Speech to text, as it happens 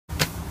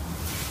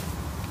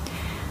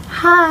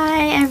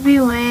Hi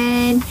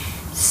everyone!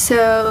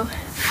 So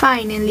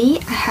finally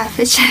I have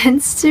a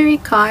chance to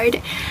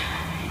record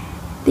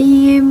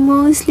the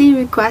mostly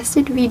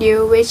requested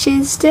video, which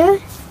is the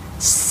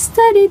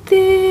study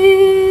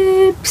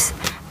tips.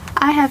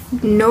 I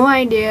have no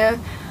idea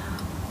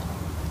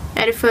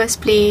at the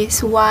first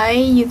place why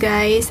you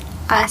guys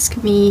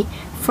ask me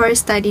for a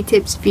study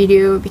tips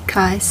video,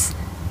 because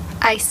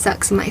I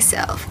sucks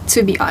myself,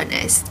 to be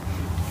honest.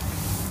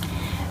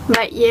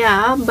 But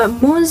yeah,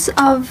 most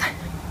of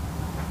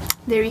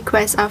the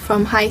requests are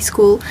from high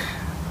school.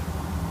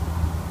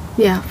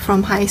 Yeah,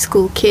 from high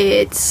school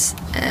kids.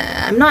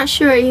 I'm not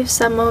sure if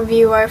some of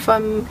you are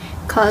from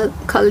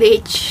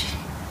college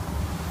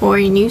or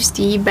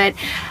university, but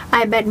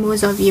I bet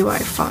most of you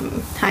are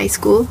from high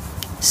school.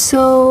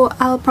 So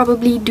I'll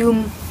probably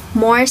do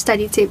more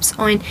study tips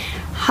on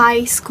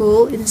high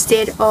school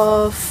instead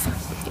of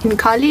in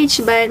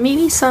college, but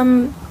maybe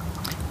some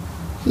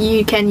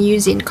you can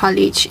use in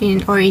college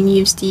or in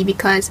university,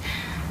 because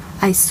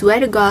I swear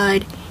to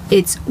God,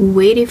 it's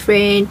way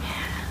different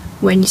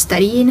when you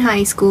study in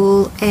high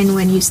school and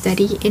when you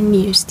study in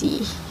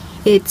university.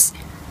 It's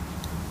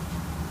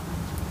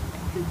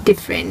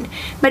different,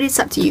 but it's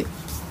up to you.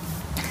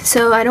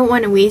 So I don't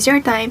want to waste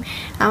your time.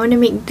 I want to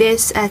make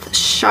this as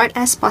short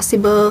as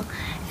possible,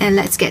 and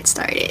let's get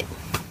started.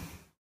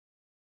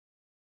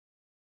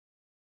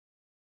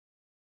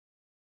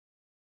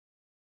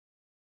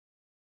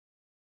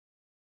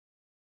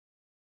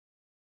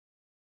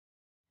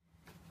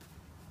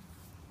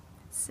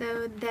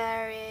 So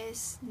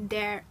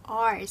there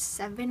are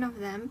 7 of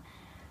them.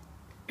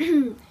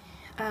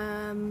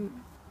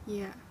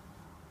 Yeah.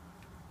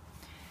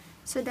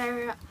 So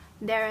there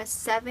are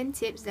 7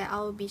 tips that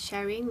I'll be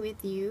sharing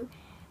with you.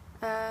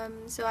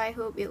 So I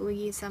hope it will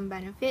give some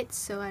benefits.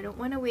 So I don't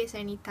want to waste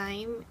any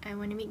time. I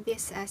want to make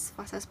this as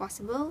fast as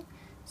possible.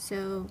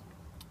 So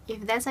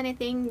if there's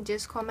anything,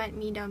 just comment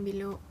me down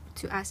below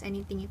to ask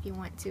anything if you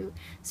want to.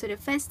 So the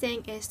first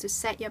thing is to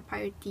set your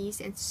priorities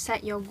and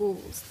set your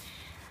goals.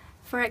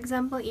 For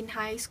example, in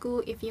high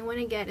school, if you want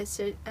to get a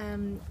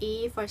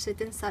A for a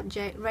certain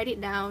subject, write it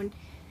down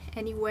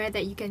anywhere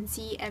that you can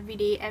see every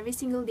day, every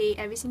single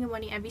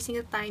morning, every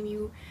single time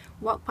you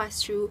walk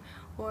past through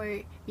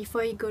or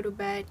before you go to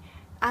bed.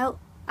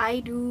 I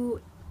do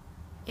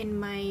in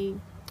my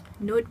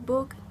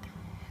notebook,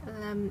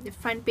 the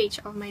front page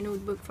of my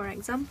notebook, for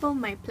example,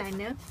 my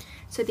planner.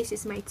 So this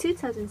is my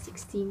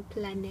 2016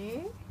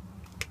 planner.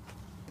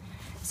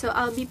 So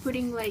I'll be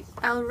putting, like,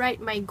 I'll write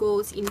my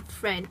goals in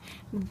front,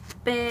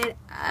 but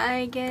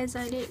I guess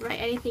I didn't write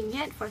anything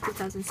yet for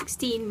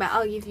 2016, but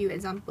I'll give you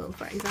example.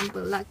 For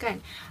example, like kan,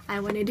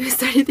 I want to do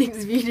study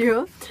tips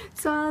video,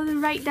 so I'll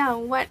write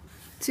down what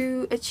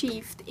to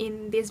achieve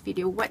in this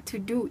video, what to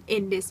do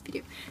in this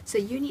video. So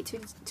you need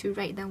to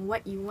write down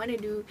what you want to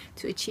do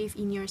to achieve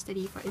in your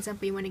study. For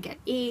example, you want to get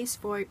A's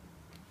for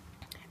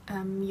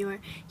your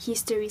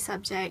history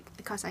subject,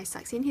 because I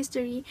sucks in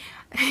history.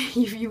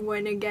 If you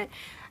want to get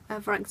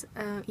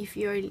if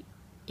you're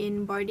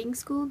in boarding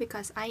school,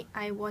 because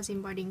I was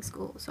in boarding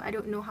school, so I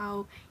don't know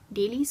how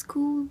daily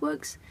school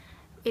works.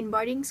 In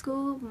boarding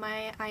school,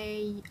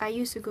 I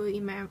used to go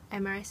in my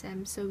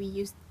MRSM, so we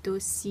used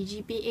those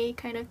CGPA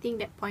kind of thing,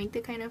 that pointer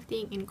kind of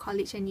thing. In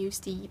college and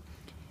university,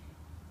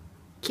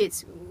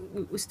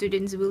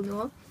 students will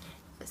know.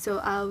 So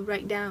I'll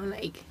write down,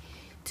 like,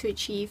 to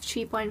achieve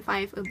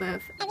 3.5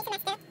 above every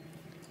semester.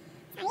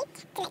 Sorry,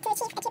 to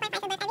achieve a 3.5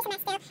 above every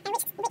semester, and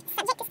which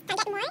subject to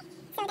target more.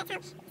 So that's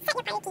how. Set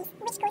your priorities.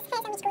 Which goes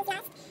first and which goes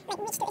last. Like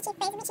which to achieve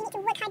first, which you need to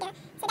work harder.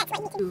 So that's what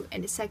you need to do.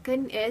 And the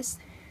second is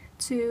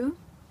to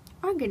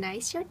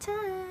organize your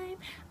time.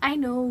 I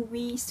know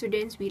we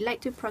students, we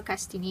like to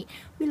procrastinate.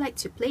 We like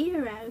to play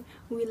around.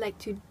 We like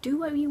to do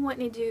what we want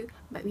to do,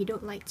 but we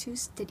don't like to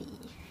study.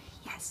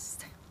 Yes.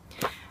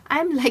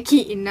 I'm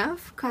lucky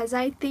enough, because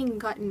I think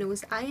God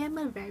knows I am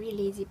a very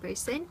lazy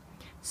person.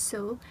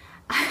 So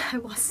I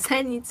was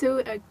sent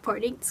into a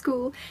boarding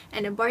school,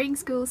 and a boarding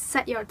school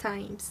set your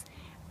times.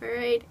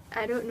 Alright,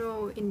 I don't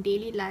know in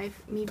daily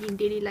life, maybe in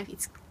daily life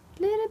it's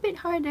a little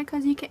bit harder,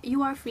 because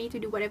you are free to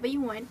do whatever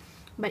you want.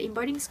 But in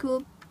boarding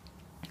school,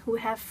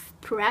 we have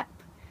prep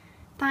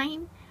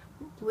time,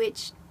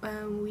 which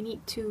we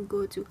need to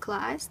go to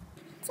class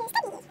to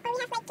study, or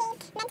we have like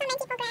a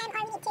mental program,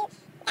 or we need to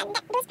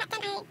those prep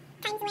time are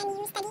times when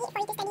you study for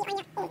you to study on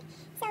your own.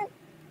 So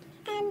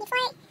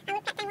before,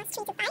 our prep time was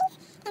 3 to 5,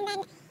 and then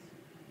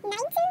 9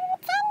 to 10,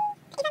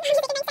 if I'm not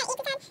mistaken, 8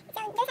 to 10. So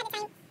those are the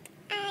times are supposed to be study times.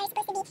 But as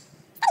for me,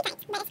 I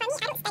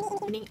don't study in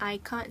the evening. I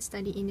can't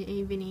study in the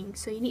evening.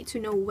 So you need to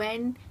know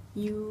when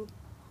you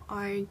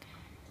are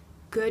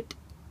good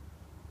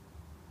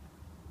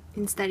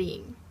in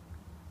studying.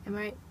 Am I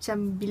right?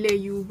 Macam bila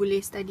you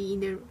boleh study in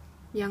the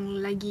yang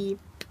lagi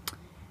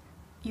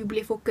you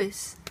boleh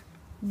fokus.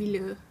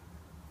 Bila.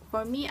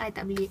 For me, I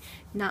tak boleh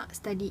nak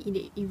study in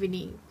the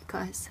evening,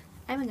 because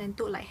I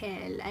mengantuk like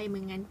hell. I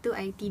mengantuk,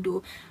 I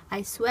tidur.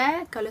 I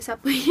swear, kalau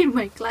siapa in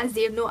my class,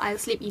 they know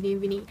I'll sleep in the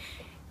evening.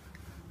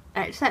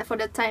 Except for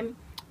the time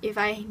if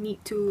I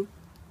need to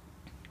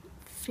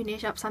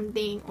finish up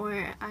something,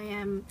 or I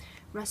am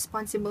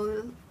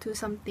responsible to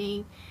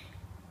something,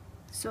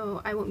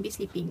 so I won't be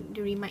sleeping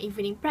during my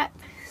evening prep.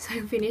 So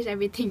I finish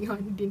everything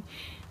on the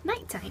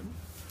night time.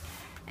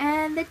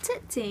 And the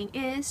third thing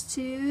is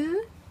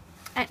to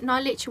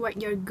acknowledge what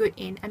you're good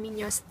in. I mean,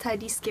 your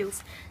study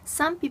skills.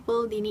 Some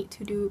people, they need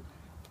to do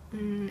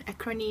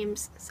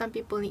acronyms, some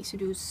people need to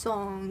do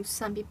songs,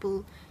 some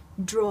people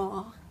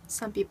draw,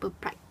 some people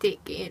practice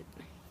it.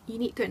 You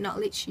need to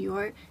acknowledge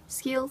your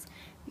skills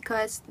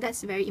because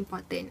that's very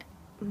important.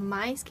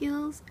 My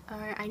skills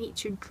are I need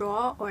to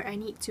draw or I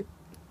need to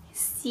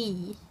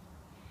see.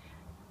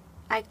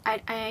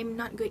 I'm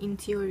not good in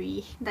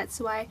theory.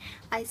 That's why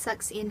I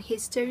sucks in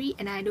history,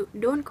 and I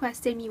don't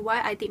question me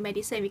why I take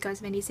medicine,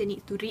 because medicine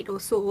need to read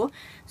also.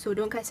 So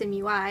don't question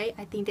me why.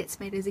 I think that's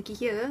my rezeki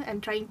here. I'm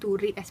trying to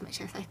read as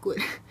much as I could.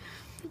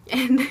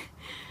 And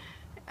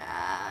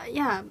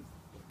yeah,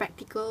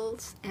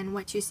 practicals and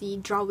what you see,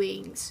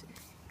 drawings,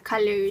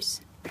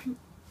 colors.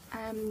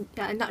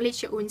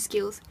 Acknowledge your own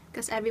skills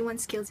because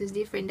everyone's skills is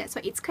different. That's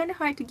why it's kind of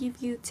hard to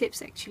give you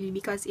tips actually,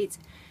 because it's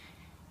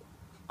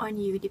on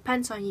you,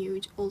 depends on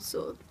you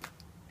also.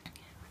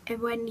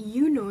 And when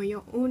you know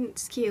your own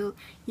skill,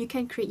 you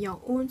can create your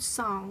own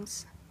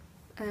songs.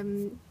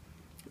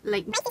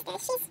 Like my sister,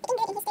 she's pretty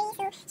good in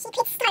history, so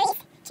she creates stories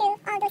through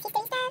all those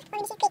history stuff, or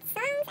maybe she creates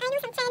songs. I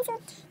know some friends who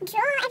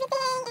draw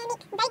everything and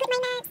make very good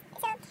mind maps.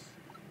 So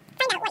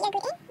find out what you're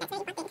good in, that's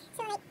very important.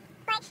 So like,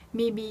 what?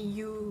 Maybe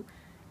you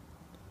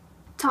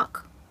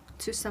talk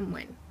to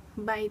someone.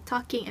 By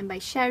talking and by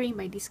sharing,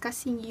 by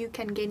discussing, you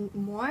can gain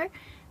more.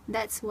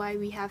 That's why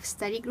we have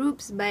study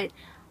groups, but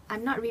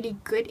I'm not really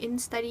good in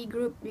study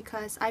group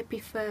because I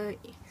prefer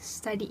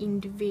study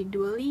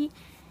individually.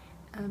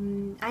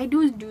 I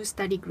do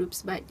study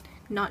groups, but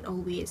not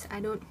always.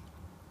 I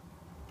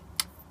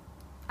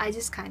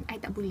just can't. I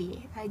tak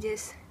boleh. I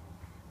just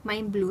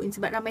mind blown.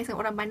 Sebab ramai sangat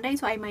orang pandai,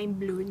 so I mind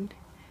blown.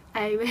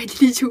 I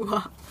ready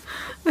jawab.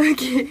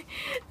 Okay,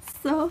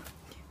 so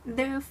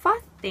the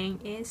fourth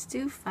thing is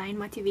to find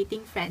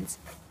motivating friends.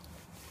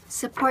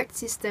 Support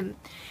system.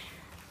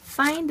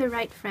 Find the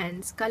right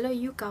friends. Kalau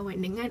you kawan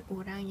dengan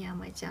orang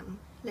yang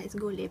macam let's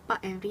go lepak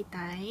every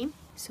time,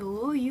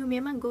 so you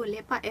memang go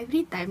lepak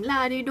every time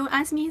lah. You don't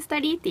ask me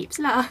study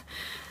tips lah.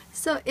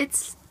 So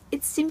it's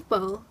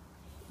simple.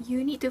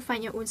 You need to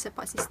find your own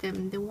support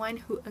system. The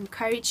one who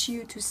encourage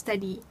you to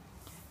study,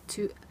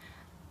 to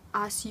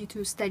ask you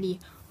to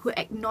study, who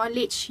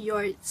acknowledge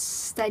your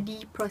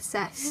study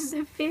process.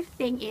 The fifth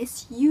thing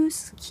is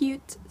use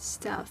cute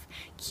stuff,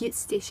 cute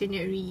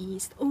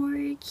stationeries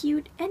or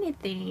cute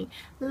anything.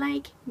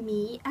 Like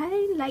me,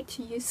 I like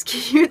to use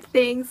cute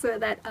things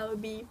so that I'll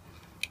be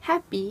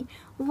happy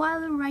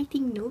while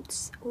writing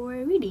notes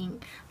or reading,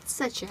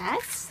 such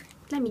as,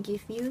 let me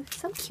give you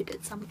some cute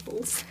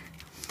examples.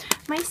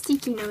 My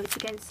sticky notes,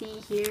 you can see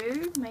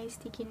here, my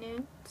sticky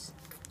notes.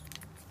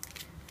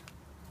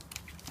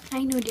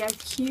 I know they are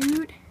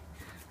cute.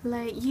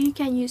 Like, you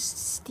can use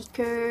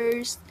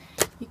stickers,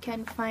 you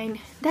can find,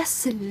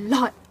 there's a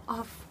lot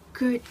of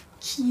good,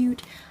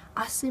 cute,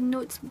 awesome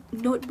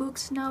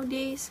notebooks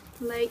nowadays.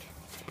 Like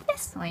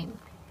this one,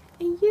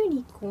 a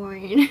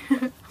unicorn.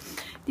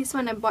 This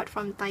one I bought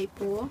from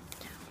Typo.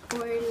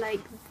 Or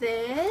like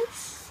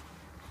this.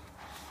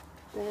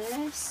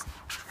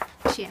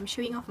 Actually, I'm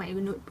showing off my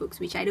notebooks,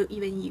 which I don't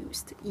even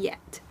use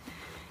yet.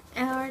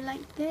 Or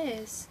like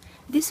this.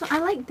 This one, I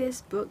like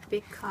this book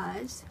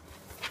because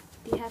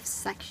they have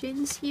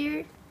sections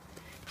here,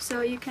 so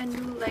you can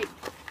do like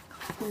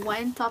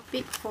one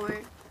topic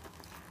for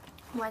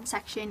one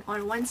section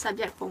or one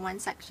subject for one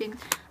section.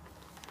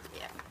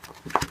 Yeah,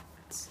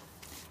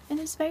 and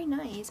it's very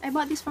nice. I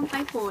bought this from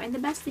Typo, and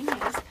the best thing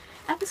is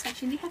every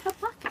section they have a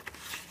pocket.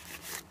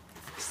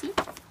 See,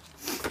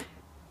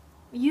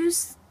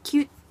 use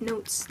cute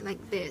notes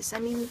like this. I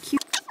mean, cute.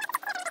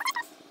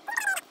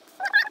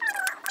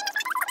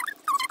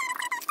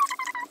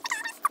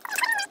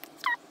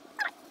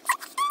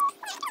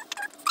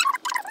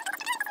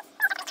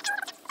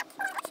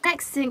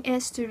 Next thing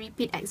is to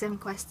repeat exam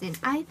question.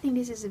 I think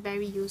this is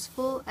very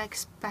useful,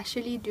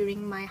 especially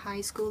during my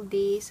high school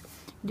days,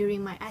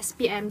 during my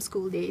SPM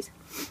school days.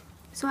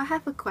 So I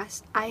have a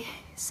question.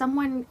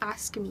 Someone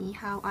asked me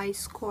how I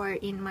score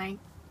in my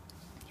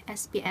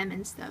SPM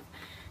and stuff.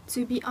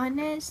 To be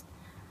honest,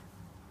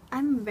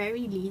 I'm a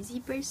very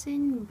lazy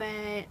person,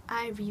 but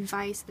I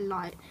revise a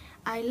lot.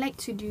 I like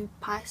to do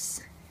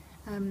past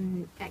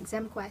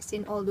exam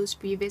question, all those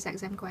previous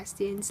exam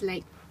questions,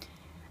 like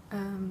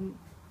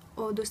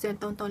all those yang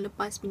tahun-tahun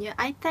lepas punya.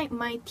 I thank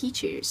my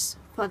teachers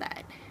for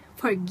that,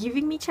 for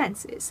giving me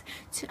chances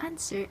to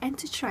answer and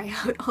to try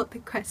out all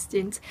the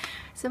questions.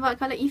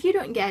 Sebab kalau if you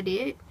don't get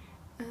it,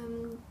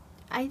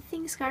 I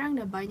think sekarang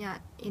dah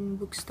banyak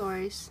in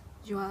bookstores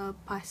jual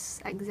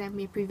past exam,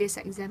 previous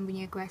exam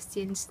punya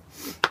questions.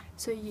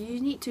 So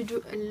you need to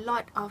do a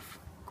lot of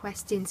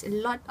questions, a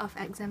lot of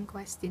exam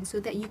questions,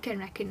 so that you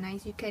can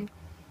recognize, you can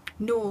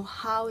know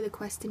how the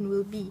question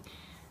will be.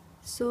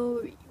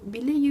 So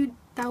bila you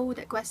tahu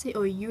that question,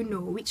 or you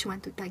know which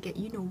one to target,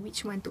 you know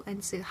which one to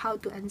answer, how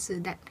to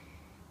answer that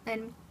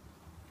And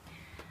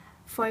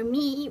for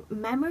me,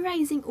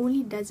 memorizing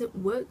only doesn't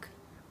work,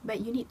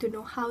 but you need to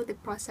know how the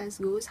process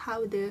goes,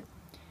 how the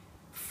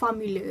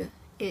formula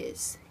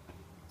is.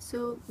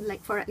 So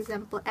like for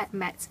example at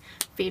maths,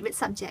 favorite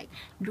subject,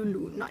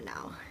 dulu, not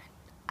now.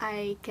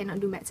 I cannot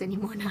do maths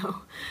anymore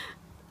now.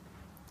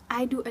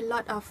 I do a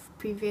lot of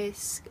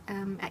previous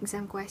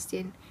exam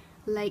question,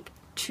 like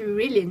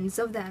trillions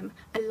of them,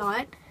 a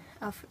lot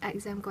of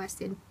exam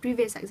question,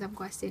 previous exam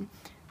question,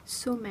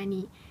 so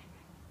many,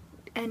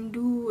 and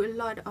do a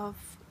lot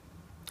of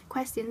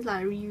questions lah,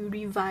 you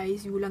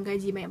revise, you ulang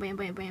kaji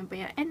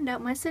banyak, end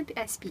up masa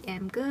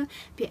SPM ke,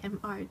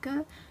 PMR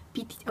ke,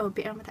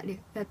 PMR tak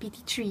ada,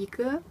 PT3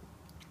 ke,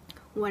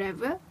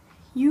 whatever,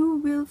 you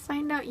will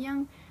find out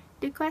yang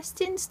the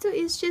questions tu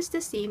is just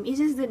the same, it's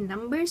just the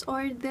numbers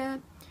or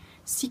the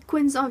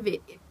sequence of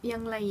it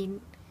yang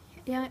lain,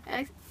 yang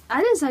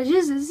others are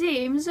just the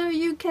same, so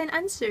you can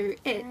answer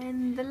it.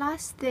 And the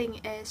last thing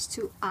is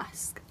to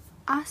ask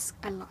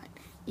a lot.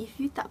 If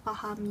you tak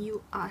faham,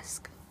 you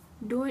ask.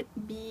 Don't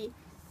be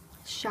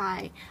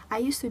shy. I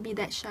used to be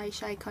that shy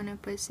kind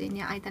of person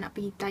yang I tak nak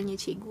pergi tanya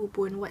cikgu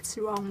pun what's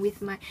wrong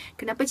with my,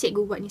 kenapa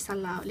cikgu buat ni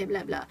salah, blah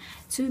blah blah.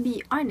 To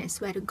be honest,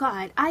 swear to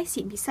God, I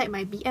sit beside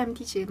my BM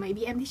teacher. My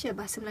BM teacher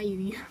bahasa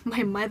Melayu,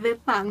 my mother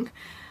tongue,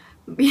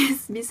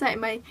 beside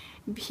my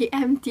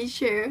BM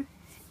teacher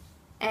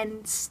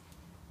and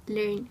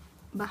learn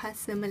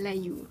bahasa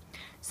Melayu.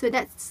 So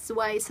that's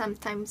why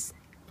sometimes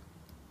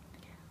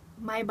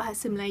my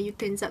bahasa Melayu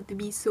turns out to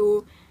be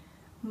so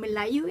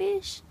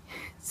Melayu-ish,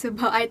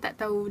 sebab I tak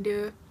tahu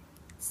the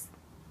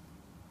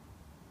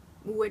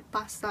word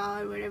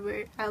pasal or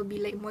whatever. I'll be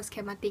like more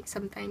schematic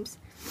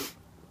sometimes.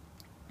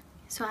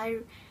 So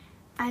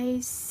I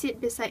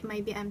sit beside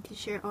my BM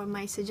teacher or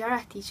my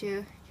sejarah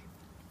teacher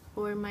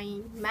or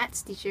my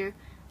maths teacher.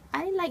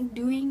 I like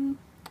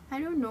doing, I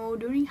don't know,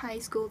 during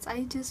high schools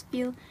I just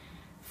feel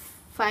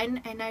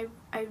fun, and I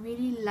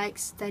really like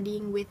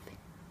studying with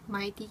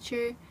my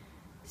teacher,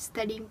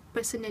 studying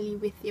personally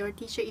with your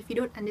teacher. If you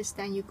don't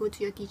understand, you go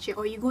to your teacher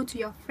or you go to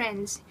your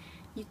friends,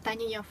 you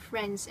tanya your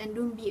friends, and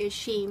don't be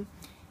ashamed.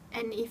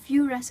 And if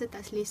you rasa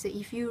tak selesa,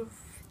 if you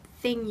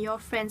think your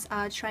friends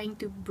are trying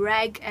to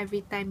brag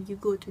every time you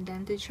go to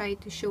them to try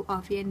to show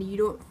off and you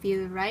don't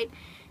feel right,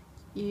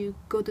 you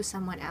go to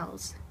someone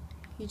else.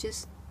 You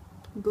just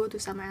go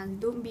to someone else.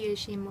 Don't be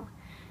ashamed of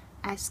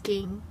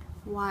asking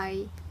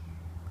why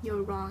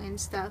you're wrong and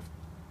stuff.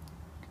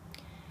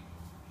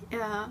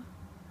 Yeah,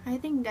 I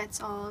think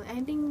that's all. I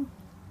think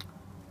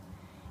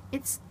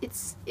it's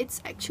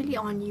actually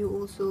on you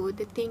also.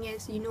 The thing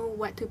is, you know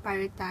what to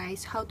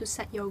prioritize, how to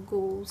set your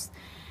goals.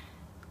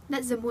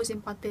 That's the most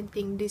important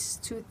thing, these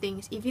two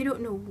things. If you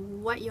don't know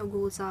what your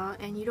goals are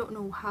and you don't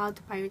know how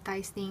to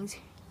prioritize things,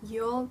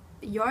 your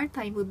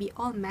time will be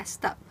all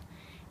messed up,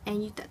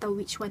 and you tak tahu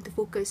which one to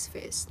focus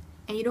first,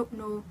 and you don't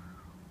know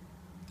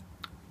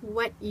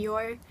what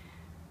your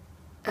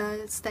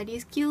study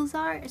skills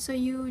are, so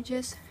you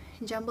just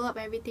jumble up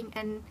everything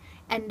and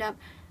end up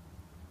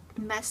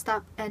messed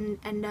up and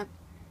end up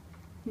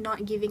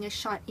not giving a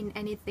shot in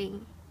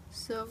anything.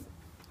 So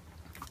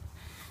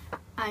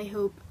I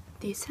hope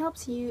this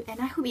helps you, and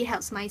I hope it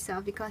helps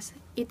myself, because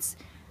it's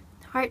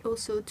hard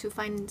also to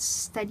find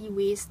study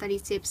ways, study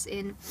tips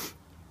in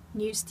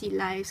university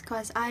lives,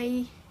 because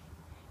I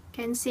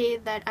can say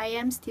that I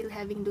am still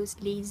having those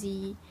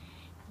lazy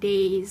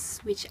days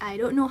which I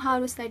don't know how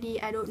to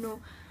study, I don't know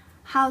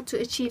how to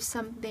achieve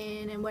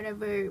something and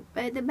whatever.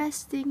 But the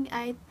best thing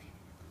I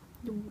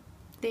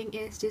think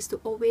is just to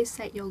always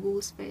set your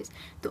goals first,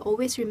 to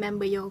always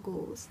remember your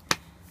goals,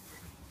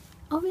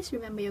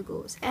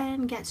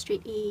 and get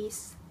straight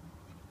A's.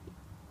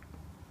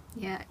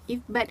 Yeah,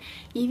 but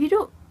if you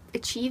don't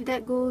achieve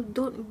that goal,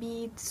 don't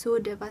be so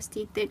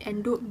devastated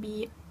and don't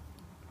be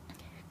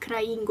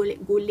crying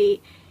golek-golek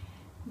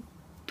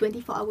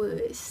 24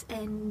 hours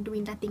and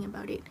doing nothing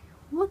about it.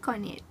 Work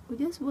on it.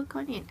 Just work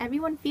on it.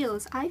 Everyone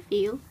feels. I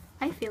feel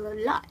a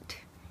lot,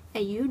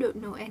 and you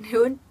don't know.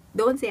 And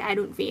don't say I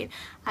don't feel.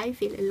 I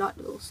feel a lot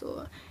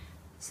also.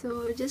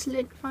 So just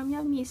learn from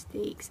your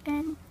mistakes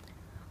and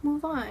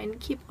move on.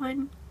 Keep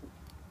on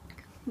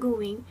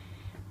going,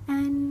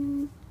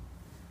 and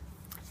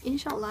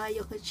inshallah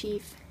you'll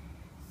achieve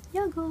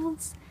your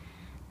goals.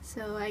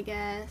 So I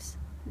guess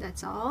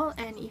that's all.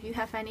 And if you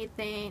have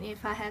anything,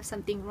 if I have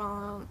something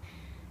wrong,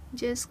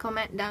 just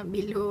comment down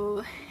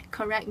below,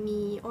 correct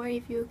me, or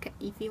if you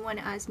want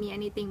to ask me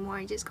anything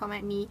more, just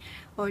comment me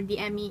or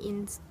DM me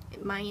in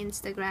my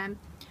Instagram.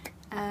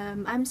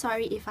 I'm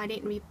sorry if I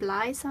didn't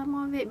reply some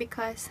of it,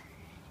 because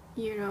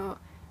you know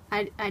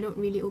I don't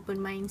really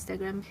open my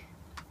Instagram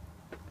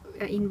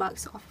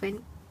inbox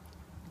often.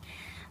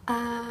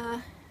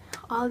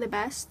 All the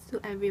best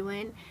to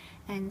everyone,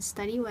 and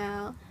study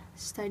well,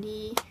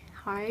 study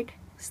hard,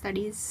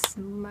 study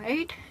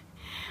smart.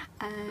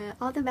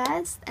 All the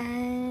best,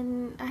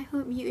 and I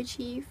hope you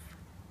achieve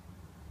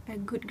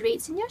good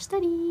grades in your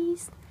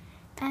studies,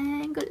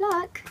 and good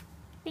luck.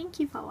 Thank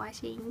you for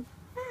watching.